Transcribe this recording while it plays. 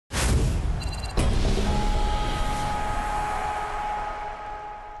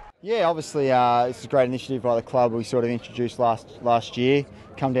Yeah, obviously it's a great initiative by the club. We sort of introduced last year.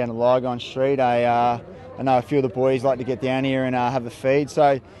 Come down to Lygon Street. I know a few of the boys like to get down here and have a feed.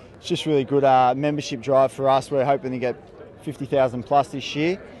 So it's just really good membership drive for us. We're hoping to get 50,000 plus this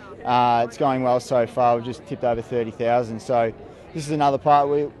year. It's going well so far. We've just tipped over 30,000. So this is another part.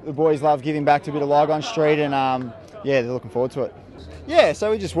 The boys love giving back to a bit of Lygon Street, and yeah, they're looking forward to it. Yeah, so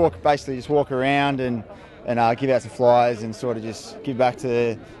we just walk around and give out some flyers and sort of just give back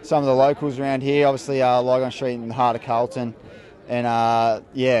to some of the locals around here. Obviously, Lygon Street in the heart of Carlton, and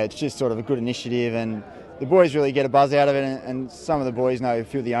yeah, it's just sort of a good initiative, and the boys really get a buzz out of it. And some of the boys know a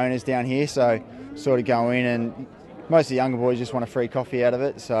few of the owners down here, so sort of go in, and most of the younger boys just want a free coffee out of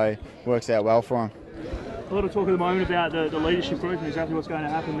it, so it works out well for them. A lot of talk at the moment about the leadership group and exactly what's going to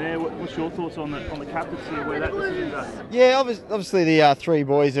happen there. What's your thoughts on the captaincy and where that decision's at? Yeah, obviously the three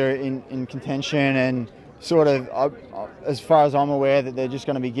boys are in contention, and sort of, as far as I'm aware, that they're just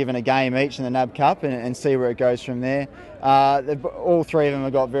going to be given a game each in the NAB Cup and see where it goes from there. All three of them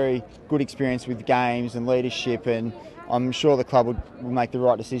have got very good experience with games and leadership, and I'm sure the club will make the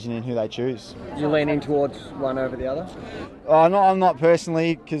right decision in who they choose. You're leaning towards one over the other? I'm not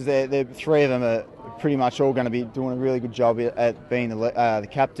personally, because they're three of them are pretty much all going to be doing a really good job at being the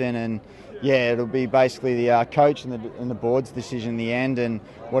captain, and yeah, it'll be basically the coach and the board's decision in the end, and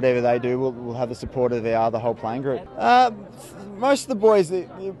whatever they do, we'll have the support of the whole playing group. Most of the boys,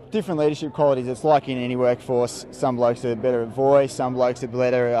 the different leadership qualities. It's like in any workforce. Some blokes are better at voice, some blokes are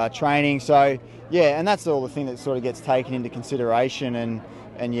better at training. So yeah, and that's all the thing that sort of gets taken into consideration.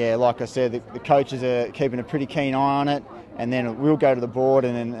 And yeah, like I said, the coaches are keeping a pretty keen eye on it. And then we'll go to the board,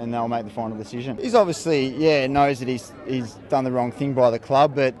 and they'll make the final decision. He's obviously, knows that he's done the wrong thing by the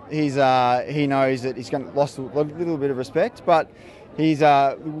club, but he knows that he's lost a little bit of respect. But the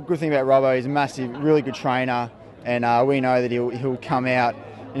good thing about Robbo, he's a massive, really good trainer, and we know that he'll come out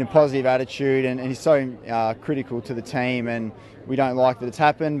in a positive attitude, and he's so critical to the team, and we don't like that it's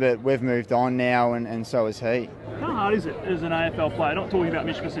happened, but we've moved on now, and so has he. How hard is it as an AFL player, not talking about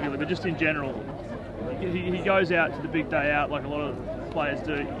Mitch specifically, but just in general? He goes out to the big day out like a lot of players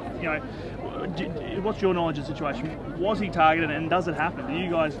do. What's your knowledge of the situation? Was he targeted, and does it happen? Do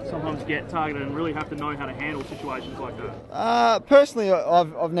you guys sometimes get targeted and really have to know how to handle situations like that? Personally,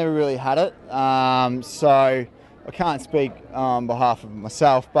 I've never really had it, so I can't speak on behalf of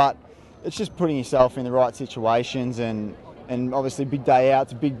myself, but it's just putting yourself in the right situations, and obviously big day out,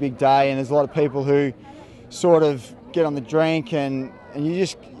 it's a big day, and there's a lot of people who sort of get on the drink, and you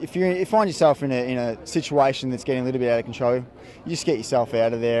just, if you find yourself in a situation that's getting a little bit out of control, you just get yourself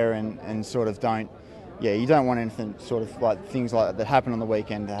out of there, and sort of you don't want anything sort of like things like that happen on the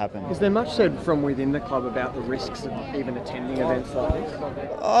weekend to happen. Is there much said from within the club about the risks of even attending events like this?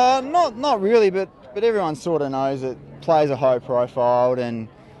 Not really, but everyone sort of knows that players are high profiled, and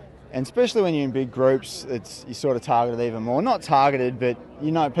especially when you're in big groups, you're sort of targeted even more. Not targeted, but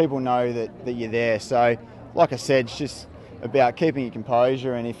people know that you're there. So, like I said, it's just about keeping your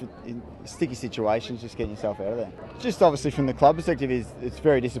composure, and if in sticky situations, just getting yourself out of there. Just obviously from the club perspective, it's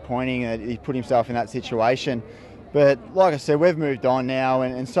very disappointing that he put himself in that situation. But like I said, we've moved on now,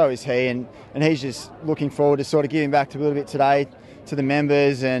 and so is he, and he's just looking forward to sort of giving back a little bit today to the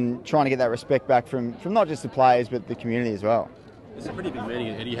members, and trying to get that respect back from not just the players but the community as well. It's a pretty big meeting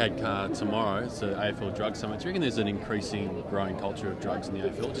at Etihad tomorrow. It's the AFL Drug Summit. Do you reckon there's an increasing, growing culture of drugs in the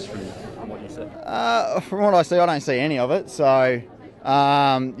AFL, just from what you said? From what I see, I don't see any of it. So,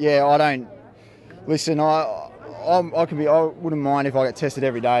 I don't. Listen, I wouldn't mind if I get tested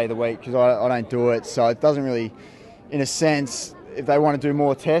every day of the week, because I don't do it. So it doesn't really, in a sense, if they want to do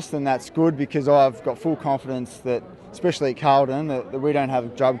more tests, then that's good, because I've got full confidence that, especially at Carlton, that we don't have a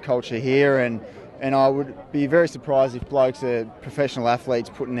drug culture here, and I would be very surprised if blokes are professional athletes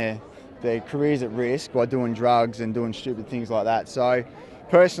putting their careers at risk by doing drugs and doing stupid things like that. So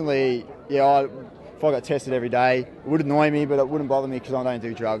personally, if I got tested every day, it would annoy me, but it wouldn't bother me, because I don't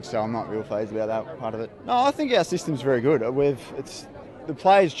do drugs, so I'm not real phased about that part of it. No, I think our system's very good. The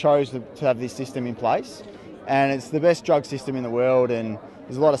players chose to have this system in place, and it's the best drug system in the world, and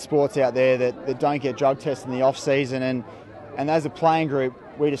there's a lot of sports out there that don't get drug tests in the off-season, and as a playing group,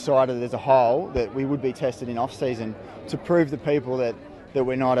 we decided as a whole that we would be tested in off-season to prove to people that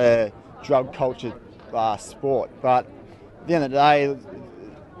we're not a drug-cultured sport. But at the end of the day,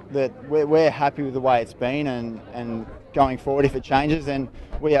 that we're happy with the way it's been, and going forward, if it changes, then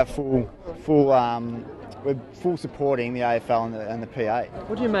we have we're full supporting the AFL and the PA.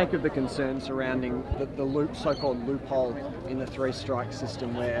 What do you make of the concern surrounding the so-called loophole in the three-strike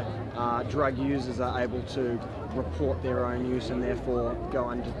system where drug users are able to report their own use and therefore go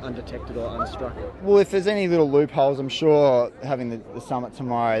undetected or unstruck? Well, if there's any little loopholes, I'm sure having the summit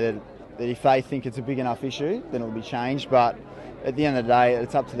tomorrow that if they think it's a big enough issue, then it'll be changed. But at the end of the day,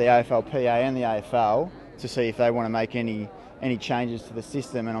 it's up to the AFL, PA and the AFL to see if they want to make any changes to the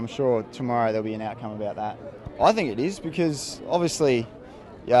system, and I'm sure tomorrow there'll be an outcome about that. I think it is, because obviously,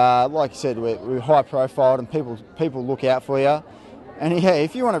 like you said, we're high profiled and people look out for you. And yeah,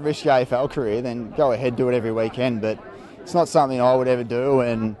 if you want to risk your AFL career, then go ahead, do it every weekend. But it's not something I would ever do,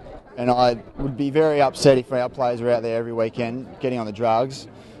 and I would be very upset if our players were out there every weekend getting on the drugs,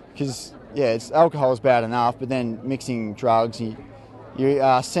 because alcohol is bad enough, but then mixing drugs,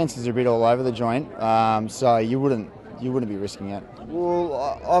 your senses are a bit all over the joint, so you wouldn't be risking it.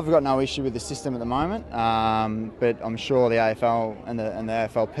 Well, I've got no issue with the system at the moment, but I'm sure the AFL and the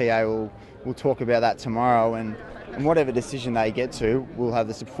AFL-PA will talk about that tomorrow, and whatever decision they get to, we'll have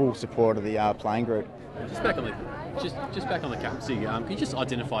the full support of the playing group. Just back on the captaincy, can you just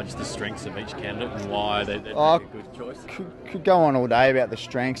identify just the strengths of each candidate and why they're a good choice? Could go on all day about the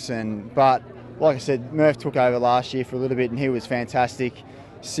strengths, but like I said, Murph took over last year for a little bit and he was fantastic.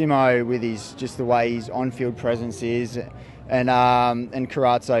 Simo, with the way his on-field presence is, and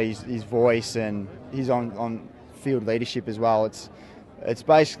Carazzo, his voice and his on-field leadership as well. It's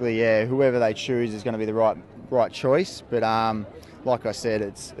basically whoever they choose is going to be the right choice. But like I said,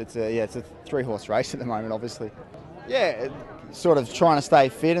 it's a three-horse race at the moment, obviously. Yeah, sort of trying to stay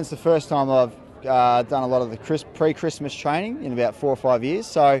fit. It's the first time I've done a lot of the pre-Christmas training in about 4 or 5 years,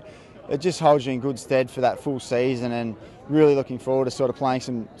 so it just holds you in good stead for that full season, and really looking forward to sort of playing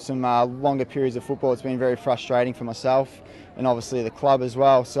some longer periods of football. It's been very frustrating for myself and obviously the club as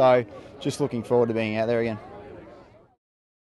well, so just looking forward to being out there again.